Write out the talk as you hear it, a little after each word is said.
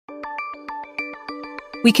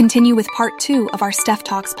We continue with part 2 of our Steph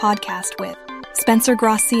Talks podcast with Spencer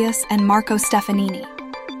Gracias and Marco Stefanini.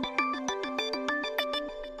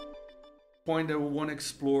 Point that we want to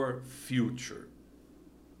explore future.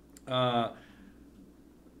 Over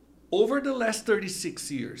the last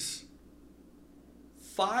 36 years,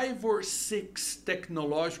 5 or 6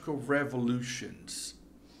 technological revolutions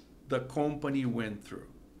the company went through.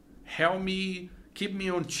 Keep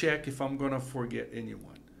me on check if I'm going to forget anyone.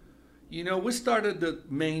 You know, we started the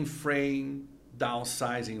mainframe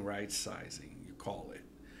downsizing, right-sizing, you call it.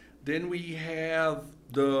 Then we have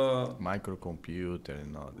the... microcomputer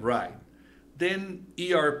and all that. Right. Then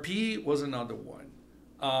ERP was another one.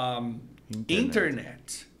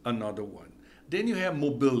 Internet, another one. Then you have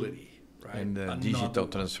mobility, right? And digital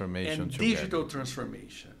transformation. And digital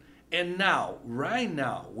transformation. And now, right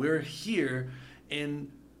now, we're here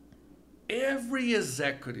and every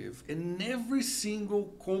executive in every single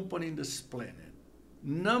company in this planet,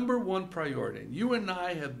 number one priority. You and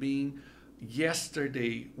I have been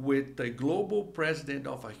yesterday with the global president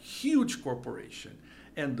of a huge corporation.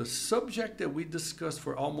 And the subject that we discussed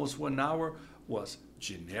for almost 1 hour was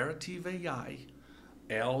generative AI,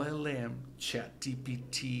 LLM,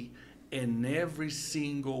 ChatGPT, and every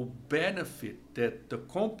single benefit that the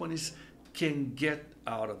companies can get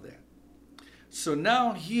out of that. So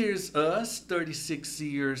now here's us 36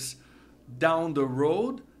 years down the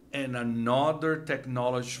road and another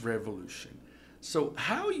technology revolution. So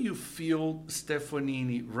how you feel,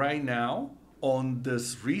 Stefanini, right now on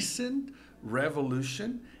this recent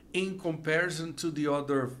revolution in comparison to the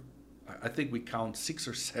other, I think we count 6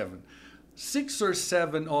 or 7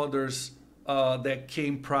 others that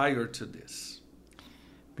came prior to this?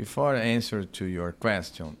 Before I answer to your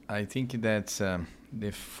question, I think that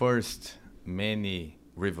the first many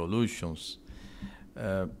revolutions,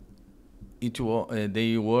 they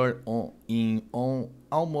were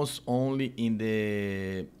almost only in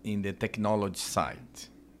the technology side.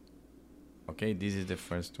 Okay, this is the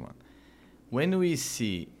first one. When we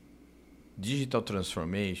see digital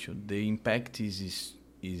transformation, the impact is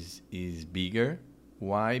bigger.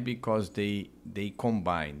 Why? Because they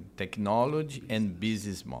combine technology and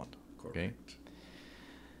business model. Okay.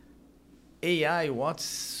 AI, what's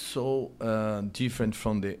so different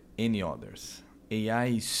from any others? AI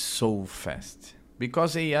is so fast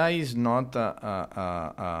because AI is not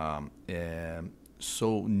a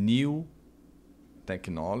so new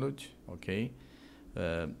technology. Okay,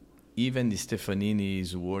 even Stefanini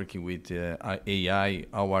is working with AI,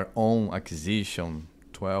 our own acquisition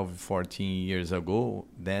 12, 14 years ago.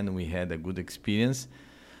 Then we had a good experience,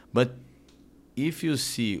 but if you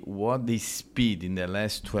see what the speed in the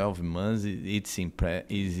last 12 months, it's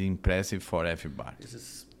impressive for everybody. This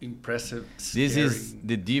is impressive. This is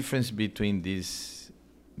the difference between these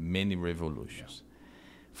many revolutions.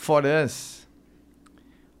 Yeah. For us,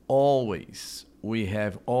 always we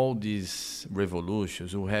have all these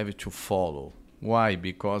revolutions we have to follow. Why?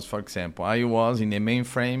 Because, for example, I was in the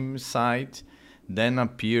mainframe side, then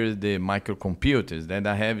appeared the microcomputers, then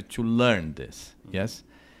I have to learn this. Mm-hmm. Yes?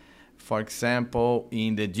 For example,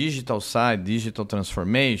 in the digital side, digital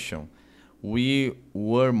transformation, we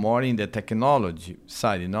were more in the technology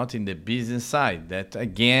side, not in the business side. That,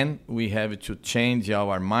 again, we have to change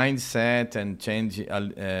our mindset and change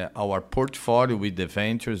our portfolio with the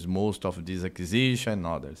ventures, most of this acquisition and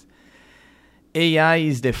others. AI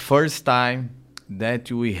is the first time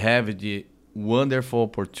that we have the wonderful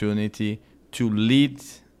opportunity to lead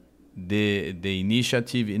the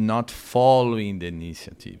initiative and not following the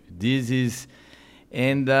initiative. This is,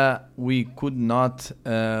 and we could not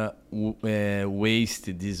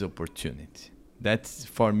waste this opportunity. That's,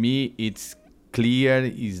 for me, it's clear,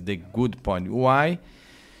 is the good point. Why?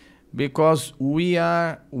 Because we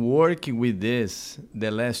are working with this the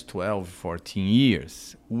last 12, 14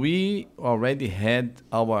 years. We already have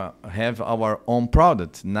our own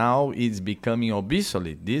product. Now it's becoming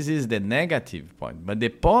obsolete. This is the negative point. But the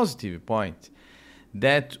positive point,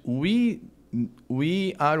 that we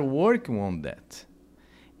are working on that.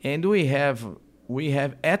 And we have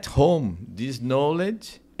at home this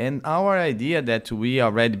knowledge, and our idea that we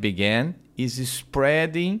already began is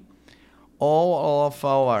spreading all of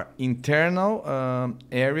our internal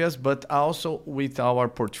areas, but also with our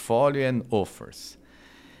portfolio and offers.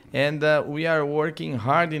 And we are working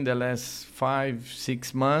hard in the last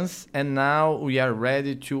 5-6 months, and now we are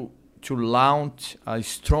ready to launch a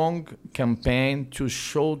strong campaign to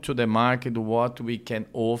show to the market what we can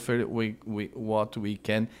offer, what we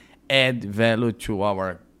can add value to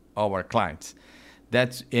our clients.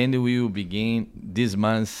 And we will begin this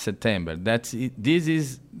month, September. This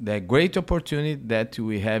is the great opportunity that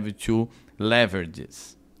we have to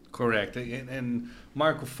leverages. Correct. And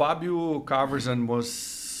Marco, Fabio Carverzan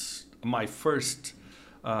was my first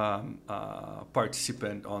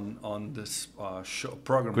participant on this show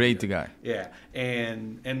program. Great here. guy. Yeah,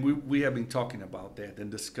 and we have been talking about that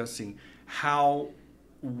and discussing how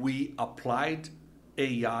we applied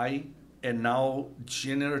AI and now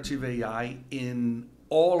generative AI in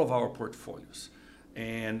all of our portfolios.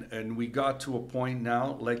 And we got to a point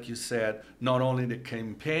now, like you said, not only the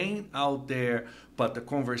campaign out there, but the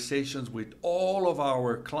conversations with all of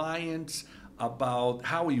our clients about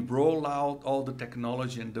how we roll out all the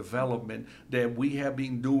technology and development that we have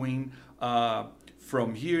been doing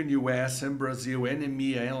from here in US and Brazil and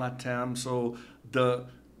EMEA and LATAM. So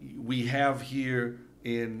we have here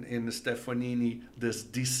in the Stefanini this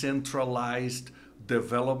decentralized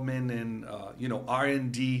development and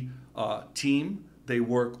R&D team. They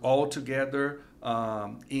work all together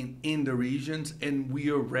in the regions, and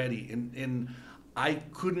we are ready. And I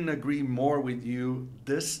couldn't agree more with you.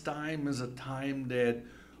 This time is a time that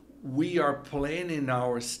we are planning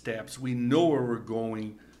our steps. We know where we're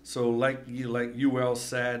going. So like you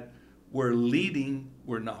said, we're leading,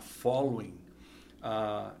 we're not following.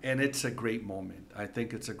 And it's a great moment. I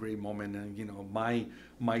think it's a great moment. And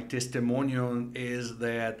my testimonial is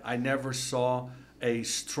that I never saw a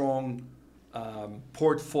strong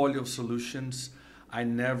portfolio of solutions. I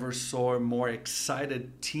never saw a more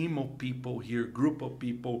excited team of people here, group of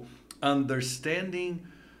people, understanding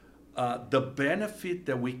the benefit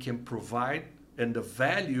that we can provide and the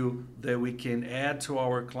value that we can add to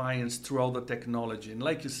our clients through all the technology. And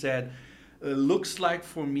like you said, it looks like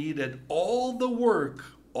for me that all the work,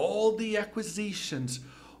 all the acquisitions,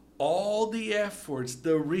 all the efforts,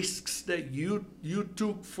 the risks that you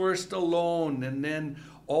took first alone, and then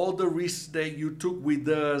all the risks that you took with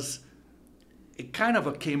us, it kind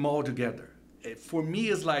of came all together. For me,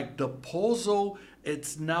 it's like the puzzle,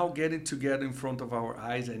 it's now getting together in front of our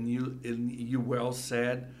eyes, and you well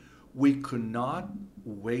said, we could not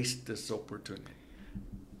waste this opportunity.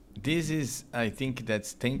 This is, I think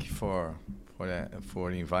that's, thank you for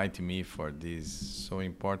inviting me for this so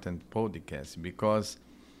important podcast, because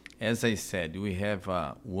as I said, we have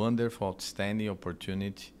a wonderful, outstanding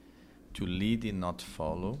opportunity to lead and not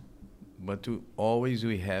follow, but always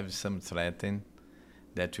we have some threaten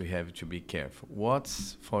that we have to be careful.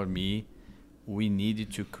 What's for me, we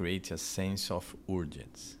needed to create a sense of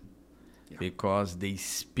urgency, because the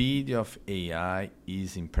speed of AI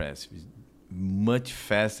is impressive, much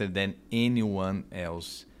faster than anyone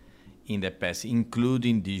else in the past,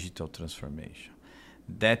 including digital transformation.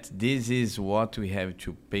 That this is what we have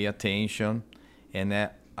to pay attention, and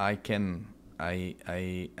I can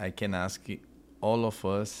ask all of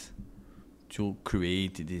us to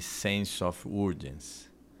create this sense of urgency,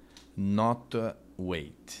 not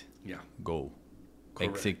wait. Yeah. Go.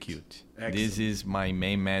 Correct. Execute. Excellent. This is my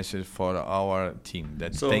main message for our team.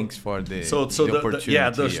 Thanks for the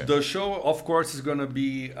opportunity. The show, of course, is going to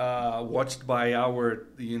be watched by our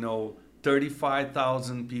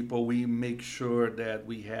 35,000 people. We make sure that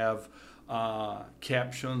we have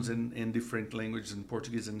captions in different languages, in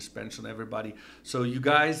Portuguese and Spanish, and everybody. So you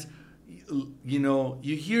guys,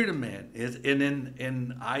 you hear the man,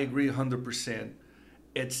 and I agree 100%.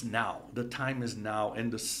 It's now. The time is now,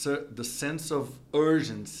 and the sense of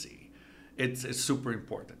urgency, it's super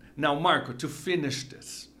important. Now, Marco, to finish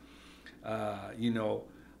this,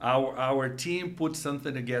 our team put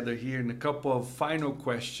something together here, and a couple of final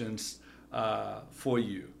questions for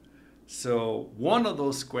you. So one of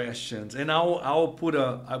those questions, and I'll put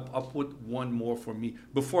one more for me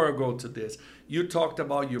before I go to this. You talked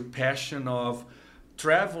about your passion of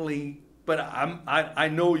traveling, but I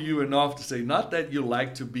know you enough to say not that you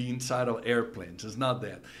like to be inside of airplanes. It's not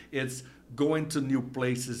that. It's going to new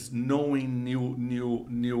places, knowing new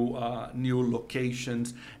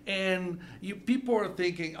locations, and people are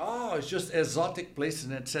thinking, oh, it's just exotic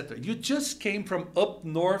places, etc. You just came from up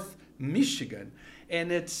north Michigan,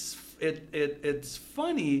 and it's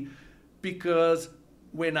funny because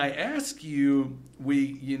when I ask you,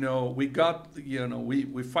 we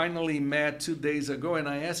finally met 2 days ago, and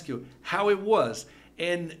I asked you how it was,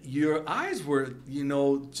 and your eyes were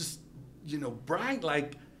just bright,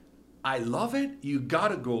 like, I love it. You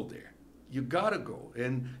gotta go there. You gotta go.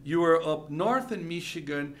 And you were up north in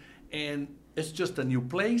Michigan, and it's just a new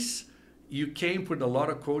place. You came with a lot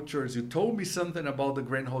of cultures. You told me something about the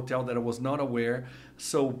Grand Hotel that I was not aware.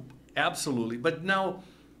 So absolutely. But now,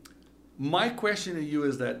 my question to you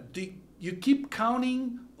is that do you keep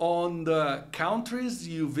counting on the countries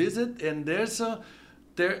you visit, and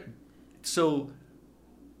so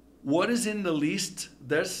what is in the list?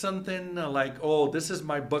 There's something like, oh, this is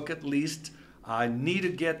my bucket list. I need to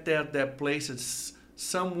get that place. It's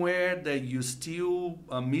somewhere that you still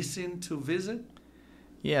are missing to visit?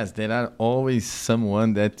 Yes, there are always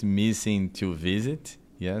someone that missing to visit.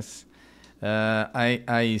 Yes,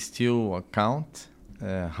 I still count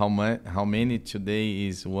how many today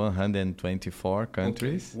is 124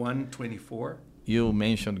 countries. Okay. 124. You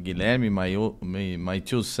mentioned Guilherme, my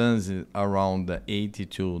two sons is around 80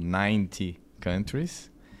 to 90 countries,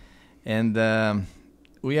 and I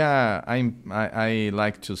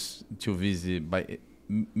like to visit by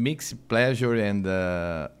mixed pleasure and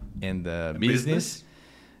business.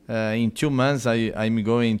 In 2 months, I'm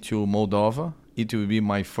going to Moldova. It will be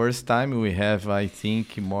my first time. We have, I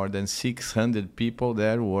think, more than 600 people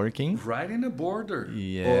there working. Right in the border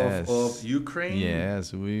Yes. of Ukraine?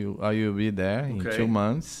 Yes, I will be there in 2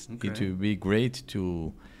 months. Okay. It will be great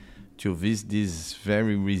to visit these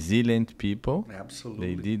very resilient people.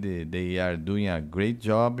 Absolutely. They are doing a great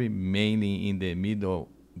job, mainly in the middle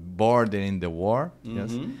border in the war.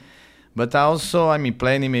 Yes. But also, I'm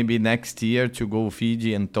planning maybe next year to go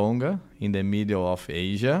Fiji and Tonga in the middle of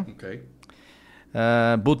Asia. Okay.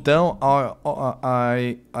 Bhutan,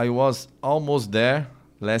 I was almost there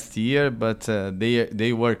last year, but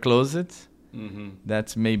they were closed.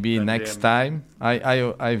 That's maybe next time.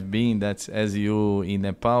 I've been, that's as you, in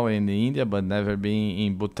Nepal and in India, but never been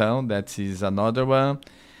in Bhutan. That is another one.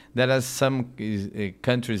 There are some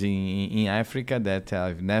countries in Africa that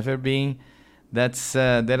I've never been.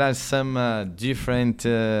 There are some different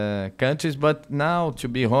countries, but now, to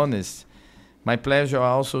be honest, my pleasure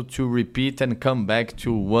also to repeat and come back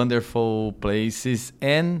to wonderful places,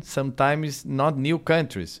 and sometimes not new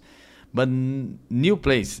countries, but new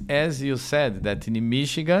place. As you said, that in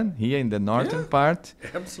Michigan, here in the northern part.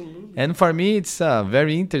 Absolutely. And for me, it's a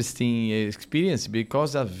very interesting experience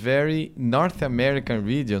because a very North American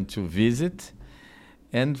region to visit.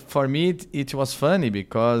 And for me, it was funny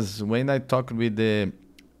because when I talked with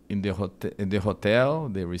in the hotel,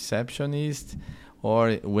 the receptionist,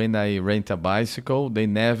 or when I rent a bicycle, they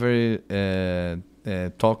never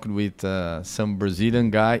talked with some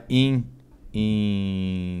Brazilian guy in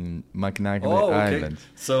Mackinac Island.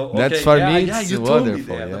 So that's for me, it's you wonderful. Told me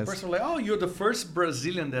that. Yes. The person like, oh, you're the first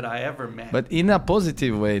Brazilian that I ever met. But in a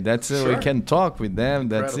positive way. That's Sure. we can talk with them.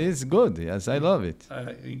 That's Incredible. it's good. Yes, I love it.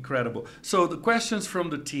 Incredible. So the questions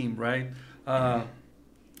from the team, right?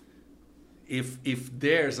 If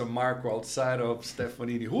there's a Marco outside of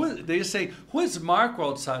Stefanini, who is Marco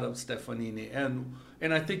outside of Stefanini?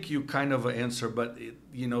 And I think you kind of answer, but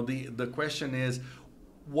the question is,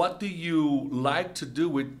 what do you like to do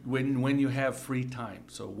when you have free time?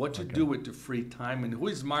 So what you do with the free time, and who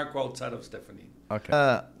is Marco outside of Stefanini?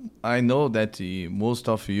 Okay. I know that most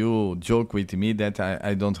of you joke with me that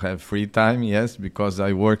I don't have free time. Yes, because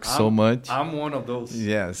I work so much. I'm one of those.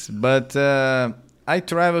 Yes, but I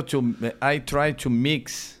try to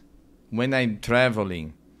mix when I'm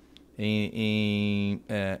traveling.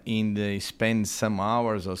 Spend some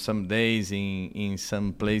hours or some days in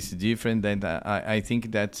some place different. That I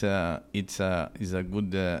think that is a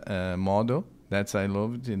good model. That's I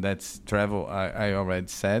loved. And that's travel. I already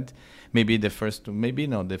said. Maybe the first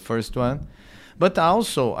one, but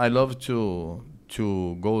also I love to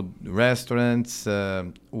go restaurants,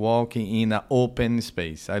 walking in an open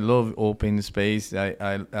space. I love open space.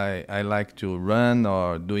 I like to run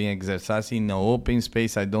or doing exercise in an open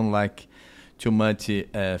space. I don't like too much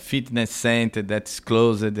fitness center that's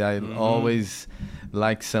closed. I always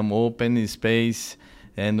like some open space.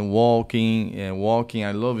 And walking,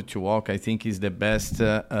 I love to walk. I think is the best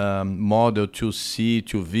model to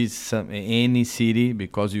visit any city,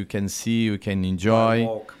 because you can see, you can enjoy.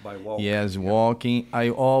 By walk. Yes, walking. I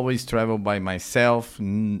always travel by myself,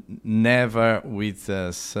 never with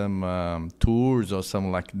some tours or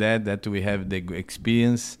something like that we have the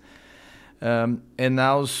experience. And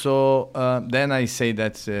also, then I say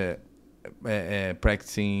that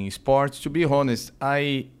practicing sports. To be honest,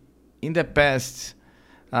 in the past,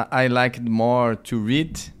 I liked more to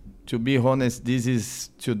read. To be honest, this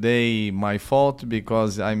is today my fault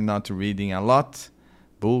because I'm not reading a lot,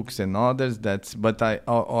 books and others. But I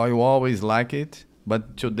always like it.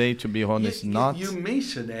 But today, to be honest, not. You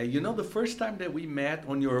mentioned that. The first time that we met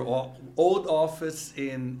on your old office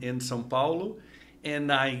in São Paulo,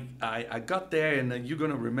 and I got there, and you're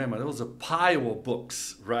gonna remember there was a pile of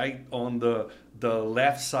books right on the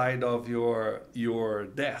left side of your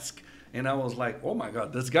desk. And I was like, oh my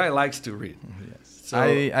God, this guy likes to read. Yes. So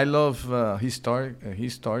I love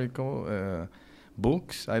historical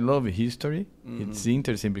books. I love history. It's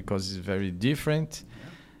interesting because it's very different.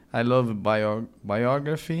 I love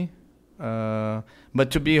biography.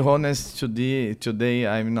 But to be honest, today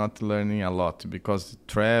I'm not learning a lot because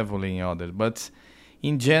traveling and other. But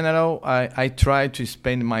in general, I try to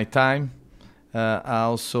spend my time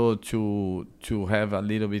also to have a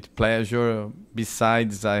little bit pleasure.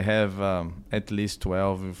 Besides, I have at least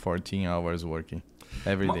 12, 14 hours working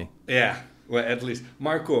every day. Yeah, well, at least.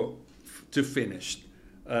 Marco, to finish,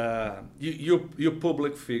 you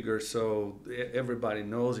public figure, so everybody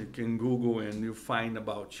knows. You can Google and you find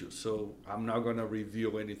about you. So I'm not gonna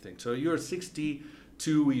reveal anything. So you're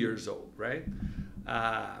 62 years old, right?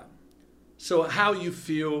 So how you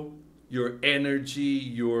feel, your energy,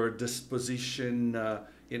 your disposition,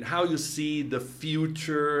 and how you see the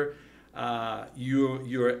future.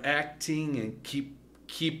 You're acting and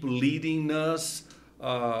keep leading us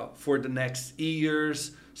for the next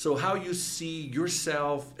years. So how you see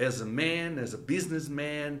yourself as a man, as a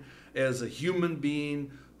businessman, as a human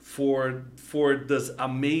being for this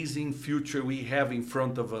amazing future we have in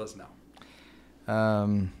front of us now?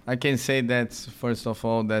 I can say that, first of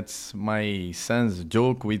all, that's my son's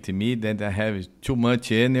joke with me that I have too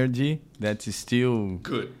much energy. That is still...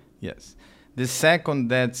 Good. Yes. The second,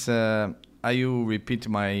 that's, I will repeat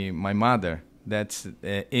my mother, that's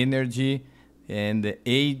energy and the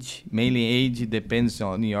age, mainly age depends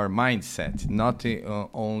on your mindset, not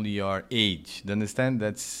only your age. Do you understand?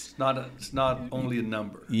 That's it's not only a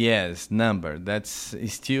number. Yes, number. That's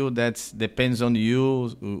depends on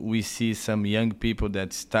you. We see some young people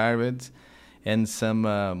that started, and some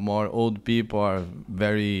more old people are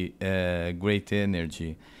very great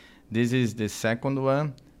energy. This is the second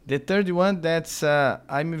one. The third one, that's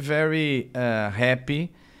I'm very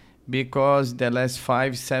happy because the last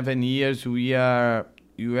 5-7 years we are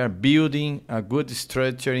building a good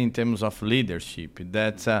structure in terms of leadership.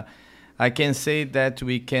 That I can say that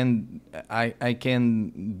I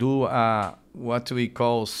can do what we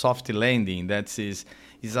call soft landing. That is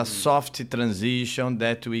a soft transition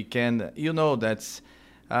that we can, that's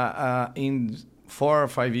in 4 or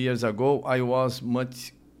 5 years ago I was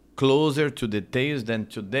much closer to details than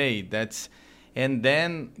today. And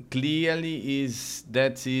then clearly is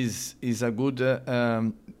a good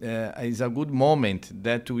moment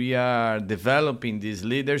that we are developing this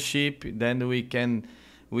leadership. Then we can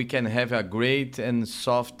have a great and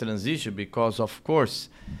soft transition because of course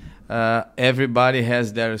everybody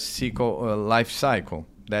has their life cycle.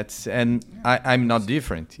 I'm not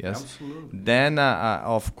different. Yes. Absolutely. Then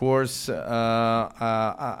of course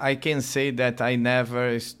I can say that I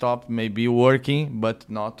never stopped maybe working, but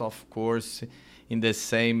not of course in the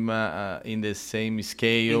same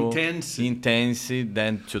scale intensity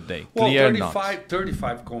than today. Well, Clear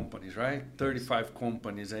 35 companies, right? 35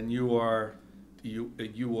 companies, and you are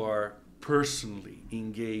personally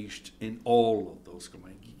engaged in all of those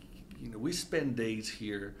companies. We spend days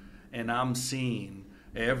here, and I'm seeing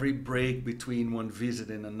every break between one visit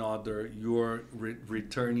and another, you're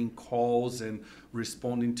returning calls and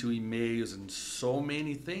responding to emails, and so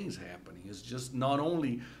many things happening. It's just not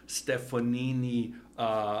only Stefanini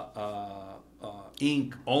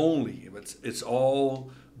Inc. only, it's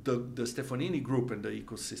all the Stefanini group and the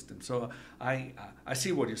ecosystem. So I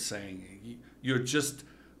see what you're saying. You're just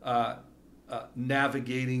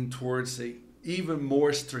navigating towards a even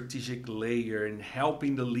more strategic layer and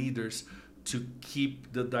helping the leaders to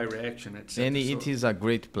keep the direction, etc. And it is a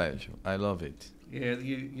great pleasure. I love it.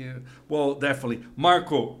 Yeah. Well, definitely,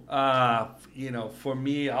 Marco. For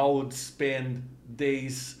me, I would spend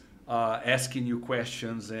days asking you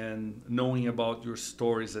questions and knowing about your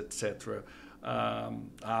stories, etc.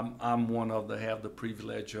 I'm one of have the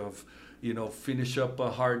privilege of, finish up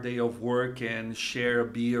a hard day of work and share a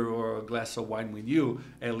beer or a glass of wine with you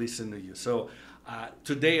and listen to you. So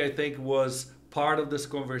today, I think was part of this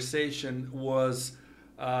conversation was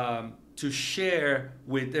to share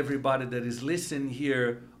with everybody that is listening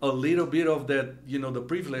here a little bit of that, the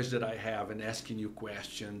privilege that I have in asking you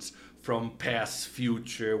questions from past,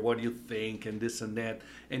 future, what do you think, and this and that.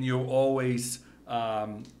 And you're always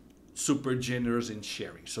super generous in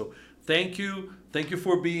sharing. So thank you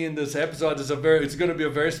for being in this episode. It's going to be a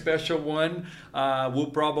very special one.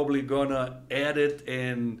 We're probably gonna edit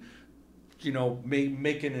and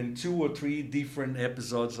make it in 2 or 3 different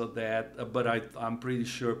episodes of that. But I'm pretty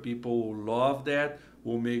sure people will love that.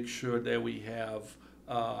 We'll make sure that we have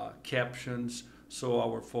captions so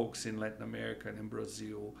our folks in Latin America and in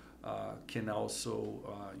Brazil can also,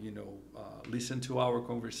 listen to our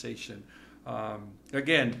conversation.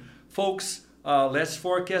 Again, folks, let's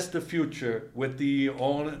forecast the future with the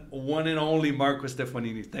one and only Marco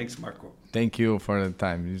Stefanini. Thanks, Marco. Thank you for the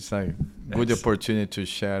time. It's a good opportunity to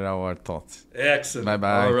share our thoughts. Excellent.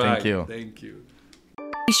 Bye-bye. All right. Thank you. Thank you.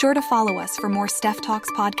 Be sure to follow us for more Steph Talks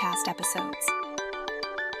podcast episodes.